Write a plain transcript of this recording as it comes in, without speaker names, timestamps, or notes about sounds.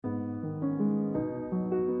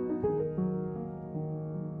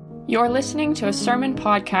You're listening to a sermon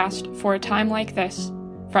podcast for a time like this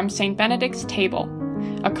from St. Benedict's Table,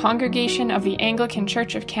 a congregation of the Anglican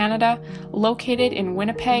Church of Canada located in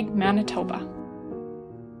Winnipeg, Manitoba.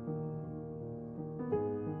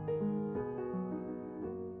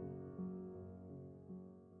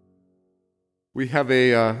 We have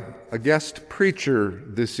a guest preacher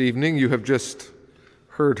this evening. You have just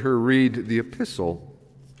heard her read the epistle.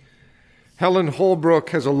 Helen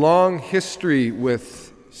Holbrook has a long history with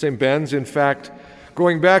St. Ben's. In fact,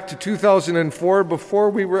 going back to 2004, before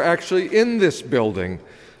we were actually in this building,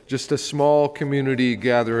 just a small community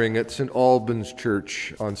gathering at St. Albans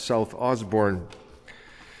Church on South Osborne.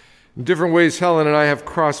 In different ways, Helen and I have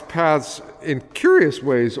crossed paths in curious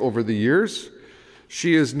ways over the years.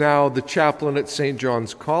 She is now the chaplain at St.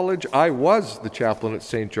 John's College. I was the chaplain at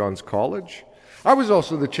St. John's College. I was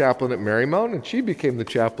also the chaplain at Marymount, and she became the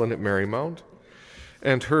chaplain at Marymount.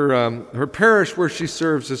 And her parish where she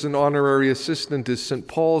serves as an honorary assistant is St.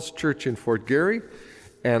 Paul's Church in Fort Garry,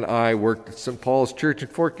 and I worked at St. Paul's Church in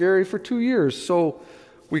Fort Garry for 2 years, so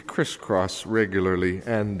we crisscross regularly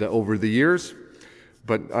and over the years.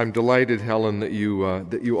 But I'm delighted, Helen, that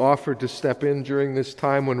you offered to step in during this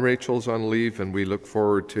time when Rachel's on leave, and we look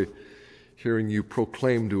forward to hearing you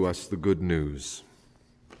proclaim to us the good news.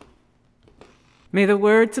 May the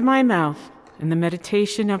words of my mouth and the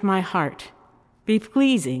meditation of my heart be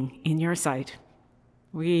pleasing in your sight.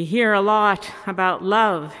 We hear a lot about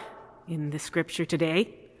love in the scripture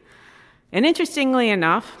today. And interestingly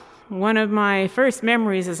enough, one of my first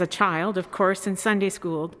memories as a child, of course, in Sunday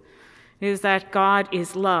school, is that God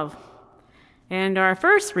is love. And our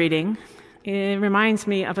first reading, it reminds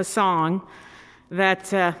me of a song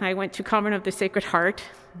that I went to Convent of the Sacred Heart.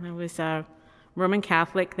 I was a Roman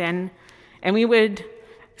Catholic then. And we would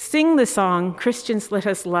sing the song, "Christians, Let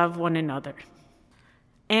Us Love One Another."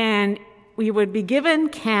 And we would be given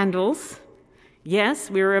candles. Yes,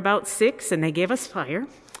 we were about 6, and they gave us fire.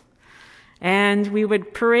 And we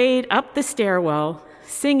would parade up the stairwell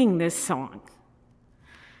singing this song.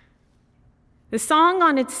 The song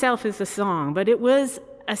on itself is a song, but it was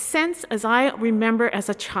a sense, as I remember as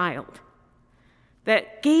a child,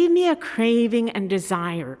 that gave me a craving and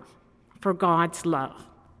desire for God's love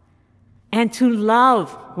and to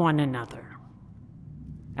love one another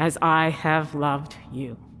as I have loved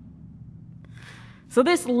you. So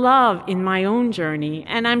this love in my own journey,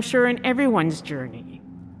 and I'm sure in everyone's journey,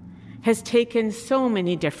 has taken so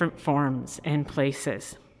many different forms and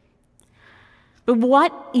places. But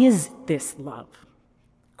what is this love?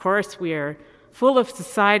 Of course,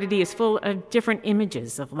 society is full of different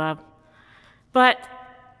images of love. But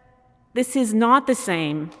this is not the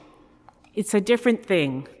same. It's a different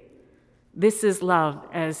thing. This is love,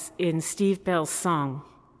 as in Steve Bell's song,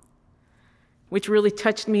 which really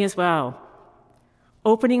touched me as well,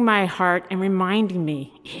 opening my heart and reminding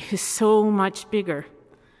me it is so much bigger.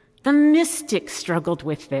 The mystics struggled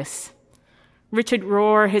with this. Richard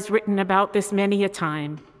Rohr has written about this many a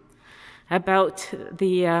time, about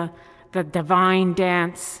the divine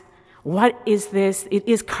dance. What is this? It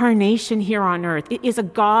is carnation here on earth. It is a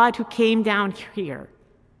God who came down here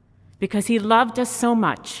because he loved us so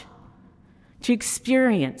much to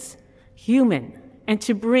experience human and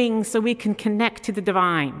to bring so we can connect to the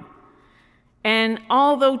divine. And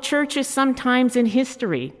although churches sometimes in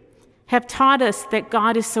history have taught us that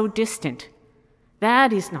God is so distant,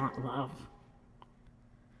 that is not love.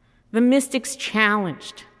 The mystics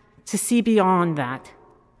challenged to see beyond that.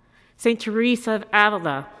 St. Teresa of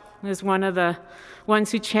Avila was one of the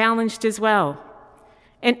ones who challenged as well.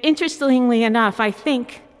 And interestingly enough, I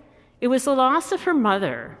think it was the loss of her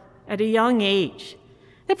mother at a young age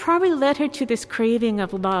that probably led her to this craving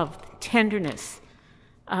of love, tenderness,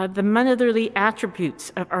 the motherly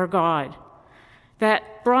attributes of our God,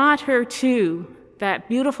 that brought her to that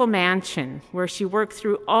beautiful mansion where she worked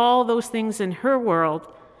through all those things in her world,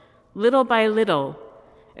 little by little,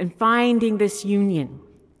 and finding this union.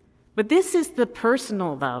 But this is the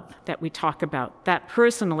personal love that we talk about, that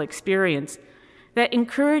personal experience that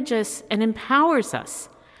encourages and empowers us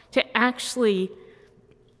to actually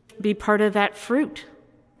be part of that fruit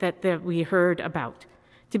that we heard about,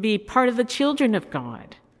 to be part of the children of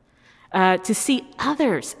God, to see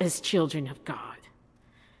others as children of God,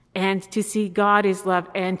 and to see God as love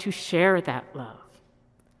and to share that love.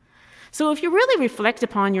 So if you really reflect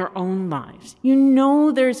upon your own lives, you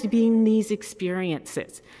know there's been these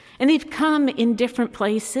experiences, and they've come in different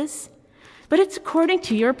places, but it's according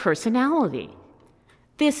to your personality.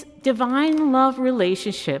 This divine love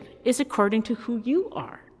relationship is according to who you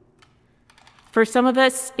are. For some of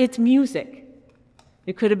us, it's music.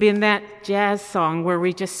 It could have been that jazz song where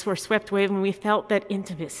we just were swept away when we felt that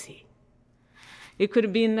intimacy. It could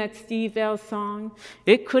have been that Steve Bell song.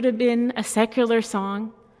 It could have been a secular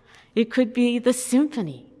song. It could be the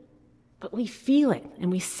symphony. But we feel it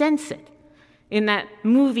and we sense it. In that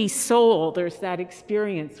movie Soul, there's that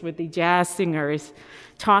experience with the jazz singer is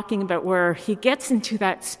talking about where he gets into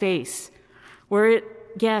that space where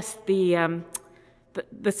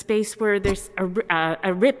the space where there's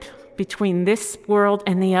a rip between this world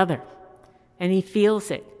and the other. And he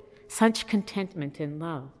feels it. Such contentment and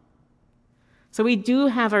love. So we do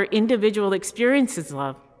have our individual experiences of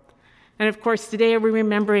love. And of course, today we're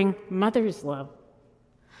remembering Mother's love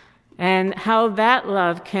and how that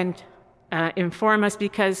love can inform us,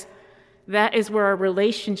 because that is where our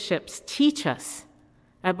relationships teach us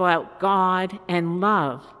about God and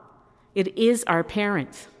love. It is our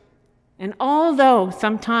parents. And although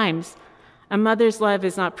sometimes a mother's love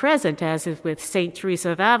is not present, as is with St.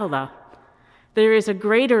 Teresa of Avila, there is a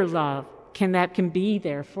greater love that can be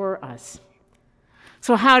there for us.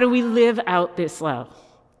 So how do we live out this love?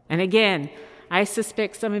 And again, I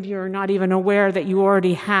suspect some of you are not even aware that you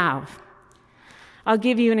already have. I'll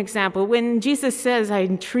give you an example. When Jesus says,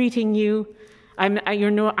 I'm treating you,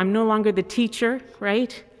 I'm no longer the teacher,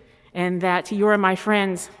 right? And that you are my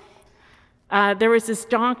friends. There was this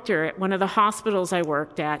doctor at one of the hospitals I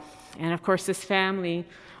worked at. And of course, this family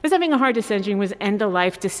was having a hard decision. It was an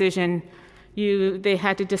end-of-life decision. They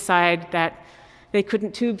had to decide that they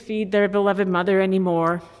couldn't tube feed their beloved mother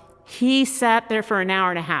anymore. He sat there for an hour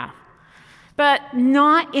and a half, but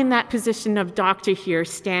not in that position of doctor here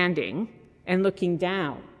standing and looking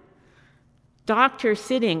down. Doctor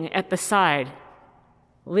sitting at the side,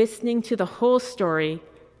 listening to the whole story,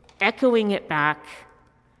 echoing it back.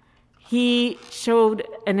 He showed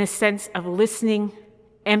a sense of listening,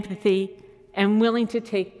 empathy, and willing to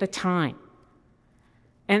take the time.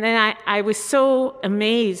 And then I was so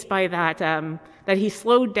amazed by that, that he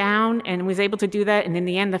slowed down and was able to do that. And in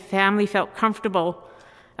the end, the family felt comfortable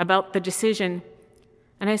about the decision.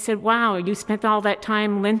 And I said, wow, you spent all that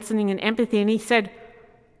time listening and empathy. And he said,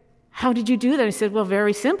 how did you do that? I said, well,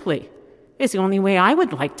 very simply. It's the only way I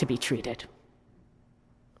would like to be treated.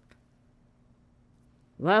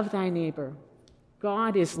 Love thy neighbor.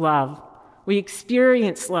 God is love. We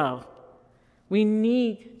experience love. We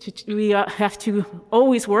have to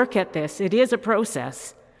always work at this. It is a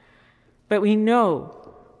process. But we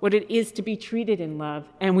know what it is to be treated in love,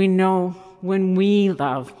 and we know when we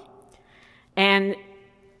love. And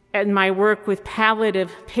in my work with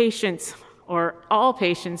palliative patients, or all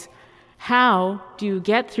patients, how do you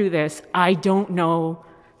get through this? I don't know.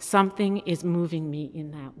 Something is moving me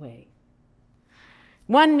in that way.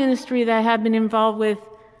 One ministry that I have been involved with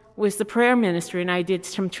was the prayer ministry, and I did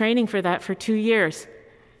some training for that for 2 years.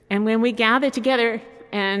 And when we gathered together,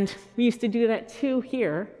 and we used to do that too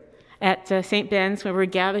here at St. Ben's, where we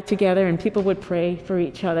gathered together and people would pray for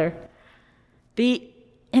each other, the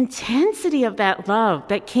intensity of that love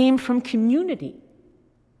that came from community,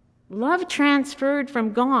 love transferred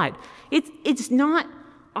from God. It's not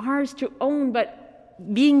ours to own, but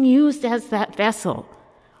being used as that vessel.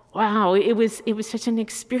 Wow, it was such an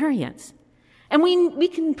experience. And we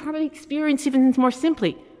can probably experience even more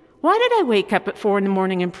simply. Why did I wake up at 4 a.m.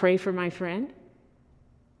 and pray for my friend?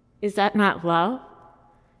 Is that not love?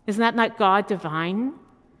 Is that not God divine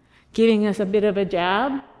giving us a bit of a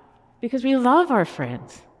jab? Because we love our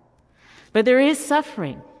friends. But there is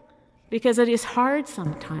suffering, because it is hard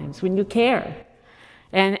sometimes when you care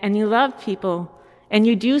and you love people and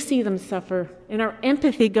you do see them suffer, and our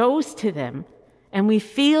empathy goes to them and we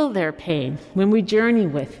feel their pain when we journey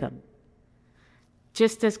with them,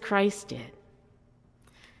 just as Christ did.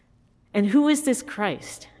 And who is this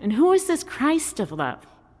Christ? And who is this Christ of love?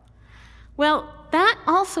 Well, that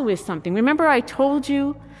also is something. Remember, I told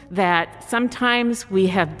you that sometimes we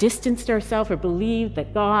have distanced ourselves or believed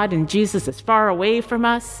that God and Jesus is far away from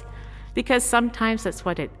us, because sometimes that's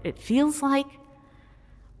what it feels like.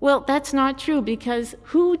 Well, that's not true, because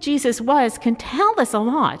who Jesus was can tell us a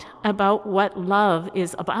lot about what love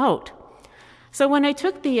is about. So when I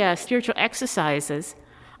took the spiritual exercises,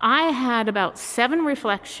 I had about 7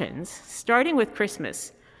 reflections, starting with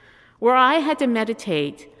Christmas, where I had to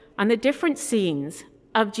meditate on the different scenes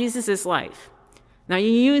of Jesus' life. Now,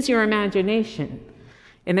 you use your imagination.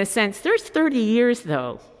 In a sense, there's 30 years,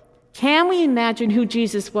 though. Can we imagine who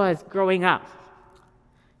Jesus was growing up?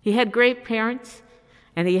 He had great parents,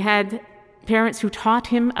 and he had parents who taught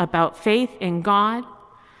him about faith in God.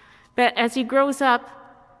 But as he grows up,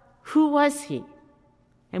 who was he?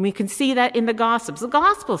 And we can see that in the Gospels. The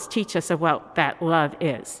Gospels teach us what that love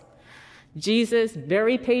is. Jesus,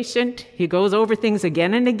 very patient. He goes over things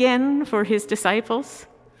again and again for his disciples.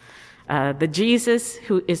 The Jesus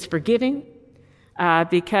who is forgiving,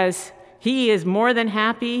 because he is more than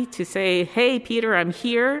happy to say, hey, Peter, I'm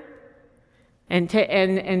here.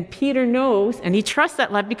 And Peter knows, and he trusts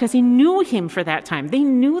that love because he knew him for that time. They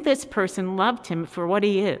knew this person loved him for what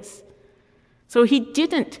he is. So he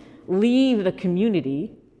didn't leave the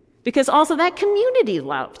community, because also that community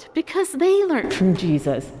loved, because they learned from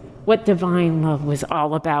Jesus what divine love was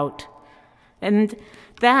all about. And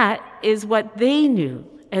that is what they knew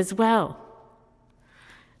as well.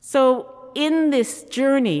 So in this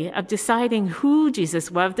journey of deciding who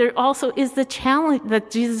Jesus loved, there also is the challenge,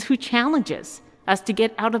 that Jesus who challenges us to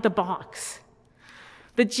get out of the box.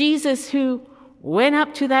 The Jesus who went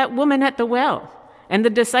up to that woman at the well, and the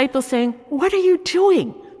disciples saying, what are you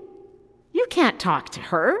doing? You can't talk to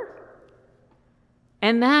her.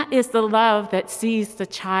 And that is the love that sees the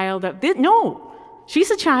child of, no, she's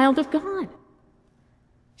a child of God.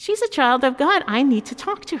 She's a child of God. I need to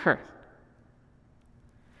talk to her.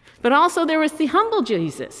 But also there was the humble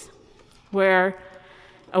Jesus, where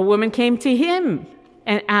a woman came to him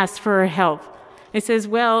and asked for help. It says,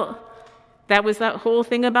 well, that was that whole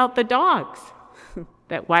thing about the dogs.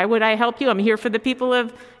 That why would I help you? I'm here for the people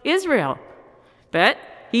of Israel. But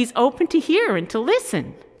he's open to hear and to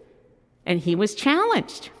listen. And he was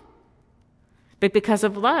challenged. But because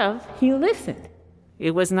of love, he listened.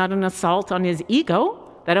 It was not an assault on his ego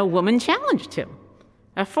that a woman challenged him.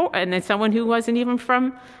 And then someone who wasn't even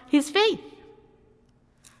from his faith.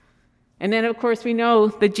 And then, of course, we know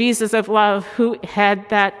the Jesus of love who had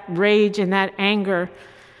that rage and that anger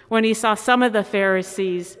when he saw some of the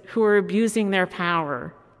Pharisees who were abusing their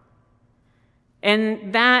power.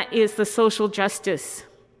 And that is the social justice,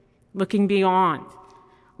 looking beyond,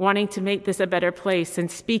 wanting to make this a better place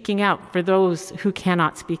and speaking out for those who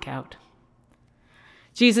cannot speak out.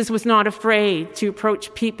 Jesus was not afraid to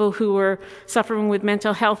approach people who were suffering with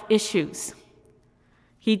mental health issues.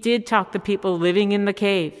 He did talk to people living in the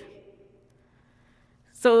cave.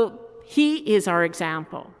 So he is our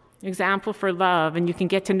example for love, and you can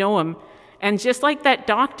get to know him. And just like that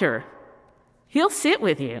doctor, he'll sit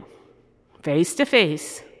with you face to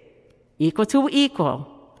face, equal to equal,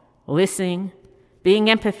 listening, being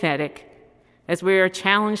empathetic, as we are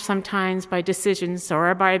challenged sometimes by decisions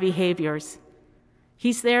or by behaviors.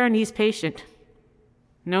 He's there and he's patient.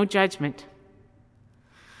 No judgment.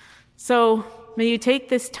 So may you take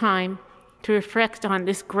this time to reflect on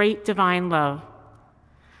this great divine love.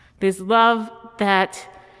 This love that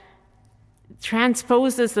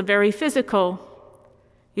transposes the very physical,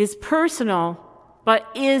 is personal, but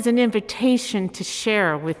is an invitation to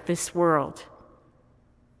share with this world.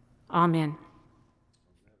 Amen.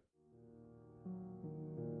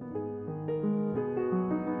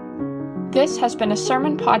 This has been a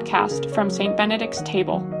sermon podcast from St. Benedict's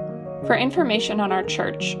Table. For information on our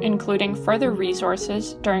church, including further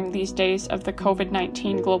resources during these days of the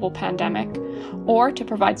COVID-19 global pandemic, or to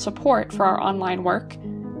provide support for our online work,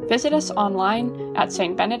 visit us online at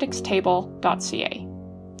stbenedictstable.ca.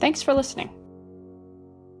 Thanks for listening.